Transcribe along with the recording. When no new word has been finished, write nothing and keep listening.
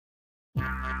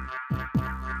Welcome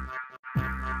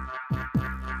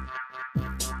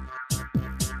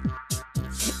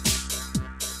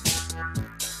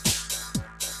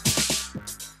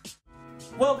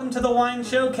to the Wine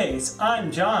Showcase.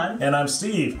 I'm John. And I'm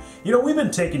Steve. You know, we've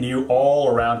been taking you all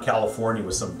around California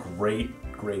with some great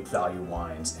value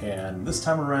wines. And this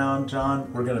time around,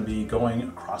 John, we're going to be going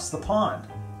across the pond.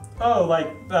 Oh, like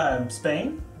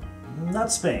Spain?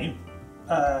 Not Spain.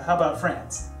 How about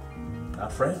France?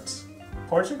 Not France.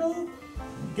 Portugal?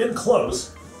 Getting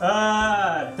close.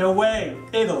 No way.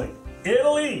 Italy.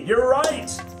 Italy, you're right.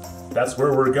 That's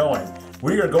where we're going.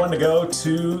 We are going to go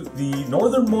to the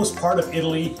northernmost part of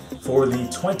Italy for the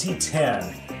 2010.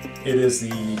 It is the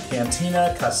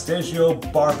Cantina Casteggio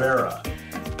Barbera.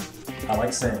 I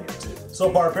like saying it too. So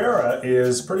Barbera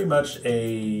is pretty much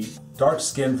a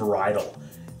dark-skinned varietal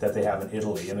that they have in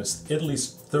Italy, and it's Italy's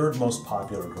third most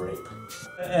popular grape.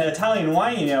 Italian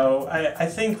wine, you know, I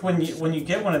think when you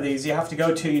get one of these, you have to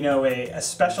go to, you know, a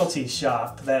specialty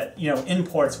shop that, you know,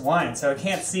 imports wine. So I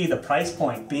can't see the price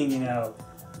point being, you know,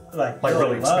 like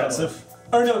really expensive?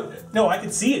 Or no, I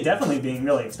could see it definitely being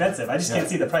really expensive. I just can't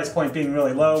see the price point being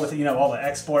really low with, you know, all the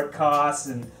export costs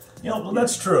and... You know, well,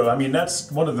 that's true. I mean,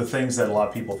 that's one of the things that a lot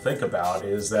of people think about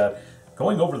is that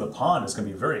going over the pond is going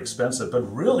to be very expensive, but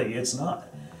really it's not.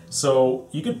 So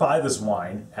you could buy this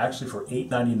wine actually for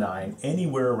 $8.99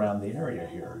 anywhere around the area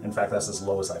here. In fact, that's as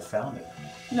low as I found it.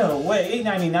 No way,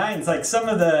 $8.99 is like some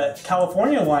of the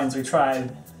California wines we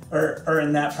tried are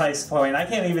in that price point. I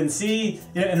can't even see,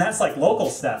 you know, and that's like local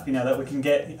stuff, you know, that we can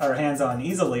get our hands on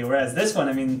easily. Whereas this one,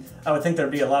 I mean, I would think there'd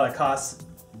be a lot of costs,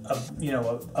 you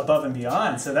know, above and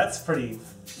beyond. So that's pretty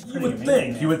you would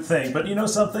think, but you know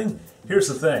something? Here's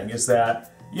the thing: is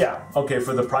that yeah, okay,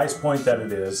 for the price point that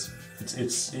it is,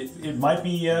 it might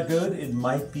be good, it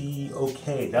might be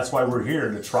okay. That's why we're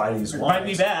here to try these wines. It might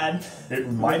be bad.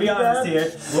 It might be honest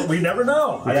here. Well, we never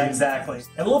know. Yeah, exactly.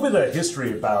 And a little bit of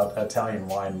history about Italian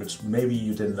wine, which maybe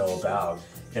you didn't know about,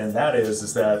 and that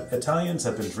is that Italians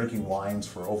have been drinking wines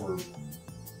for over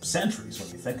centuries. When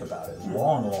you think about it,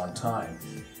 long time.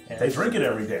 And they drink it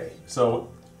every day.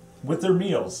 So with their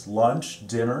meals, lunch,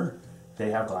 dinner, they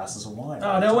have glasses of wine.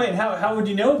 Oh, no way. And how would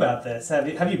you know about this? Have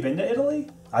you been to Italy?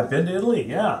 I've been to Italy,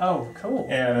 yeah. Oh, cool.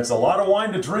 And it's a lot of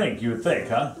wine to drink, you would think,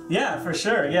 huh? Yeah, for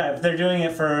sure. Yeah, if they're doing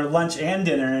it for lunch and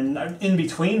dinner and in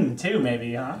between too,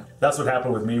 maybe, huh? That's what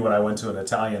happened with me when I went to an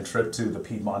Italian trip to the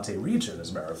Piedmont region,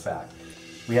 as a matter of fact.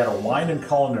 We had a wine and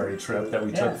culinary trip that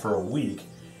we took for a week.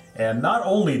 And not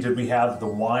only did we have the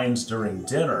wines during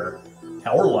dinner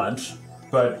or lunch,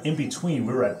 but in between,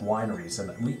 we were at wineries,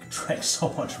 and we drank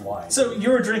so much wine. So you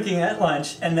were drinking at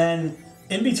lunch, and then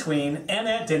in between and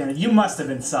at dinner, you must have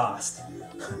been sauced.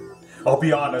 I'll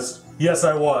be honest, yes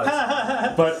I was.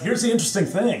 But here's the interesting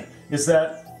thing, is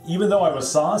that even though I was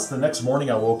sauced, the next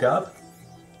morning I woke up,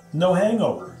 no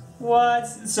hangover. What?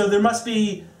 So there must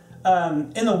be,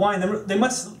 in the wine, they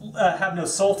must have no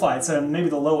sulfite, so maybe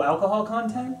the low alcohol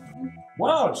content?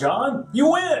 Wow, John,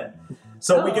 you win!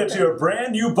 So we get you a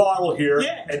brand new bottle here,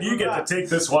 and you get to take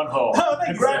this one home. Oh,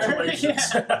 thank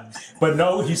Congratulations! But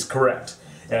no, he's correct.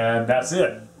 And that's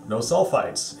it. No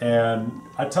sulfites. And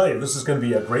I tell you, this is going to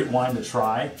be a great wine to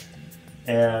try.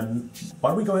 And why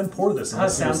don't we go ahead and pour this? And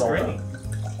that sounds great.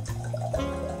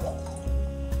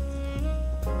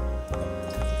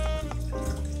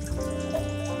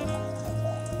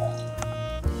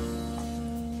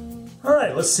 All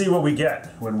right, let's see what we get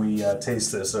when we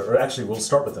taste this. Or actually, we'll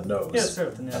start with the nose. Yeah, start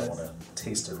with the nose. I don't want to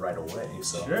taste it right away,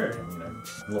 so sure. I'm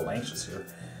a little anxious here.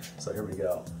 So here we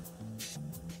go.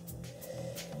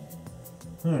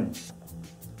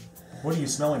 What are you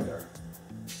smelling there?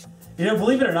 You know,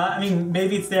 believe it or not, I mean,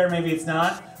 maybe it's there, maybe it's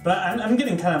not. But I'm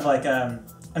getting kind of like I'm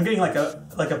getting like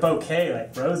a bouquet,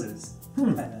 like roses.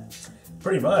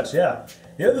 Pretty much, yeah.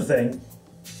 The other thing,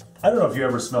 I don't know if you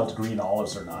ever smelled green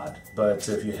olives or not, but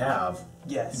if you have,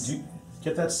 yes. Do you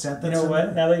get that scent? That's you know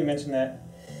what? Now that you mention that,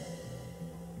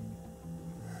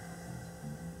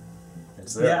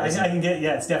 it's there. Yeah, I can get.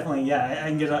 Yeah, it's definitely. Yeah, I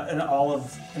can get an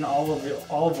olive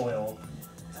oil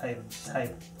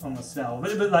type almost smell,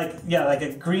 but like like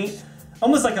a green,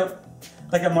 almost like a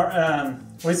what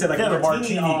do you say, like a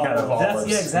martini kind of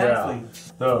olives. Yeah, exactly.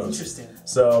 Yeah, those. Interesting.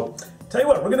 So. Tell you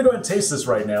what, we're gonna go ahead and taste this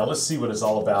right now. Let's see what it's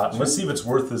all about, and let's see if it's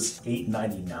worth this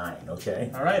 $8.99.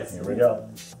 Okay. All right. Here we go.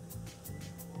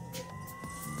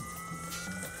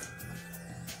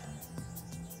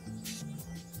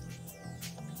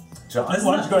 John, why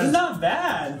don't you go ahead? It's not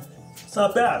bad. It's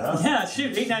not bad, huh? Yeah,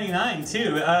 shoot, $8.99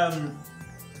 too.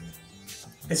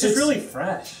 It's just really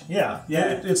fresh. Yeah.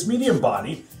 Yeah. It's medium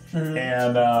body.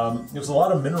 and there's a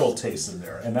lot of mineral taste in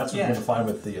there, and that's what you're going to find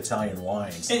with the Italian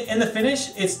wines. And the finish,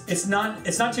 it's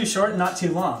not too short, not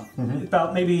too long.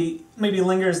 About maybe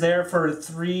lingers there for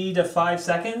 3 to 5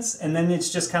 seconds, and then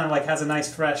it's just kind of like has a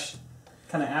nice fresh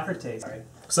kind of aftertaste.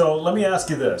 So let me ask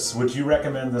you this: would you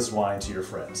recommend this wine to your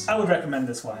friends? I would recommend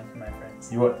this wine to my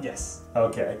friends. You would? Yes.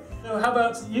 Okay. So how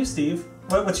about you, Steve?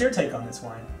 What's your take on this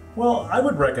wine? Well, I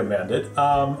would recommend it.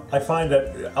 I find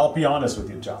that, I'll be honest with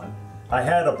you, John, I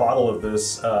had a bottle of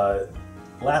this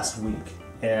last week,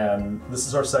 and this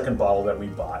is our second bottle that we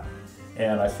bought,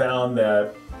 and I found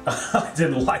that I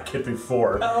didn't like it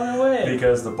before. Oh, no way.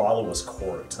 Because the bottle was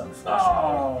corked, unfortunately.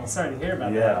 Oh, sorry to hear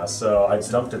about that. Yeah, so I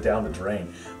dumped it down the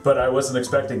drain. But I wasn't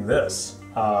expecting this,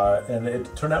 and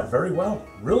it turned out very well,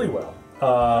 really well.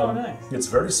 Oh, nice. It's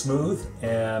very smooth,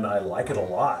 and I like it a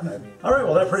lot. All right,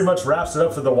 well, that pretty much wraps it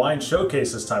up for the Wine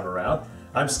Showcase this time around.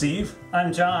 I'm Steve.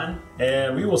 I'm John.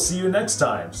 And we will see you next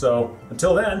time. So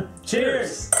until then,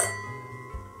 cheers.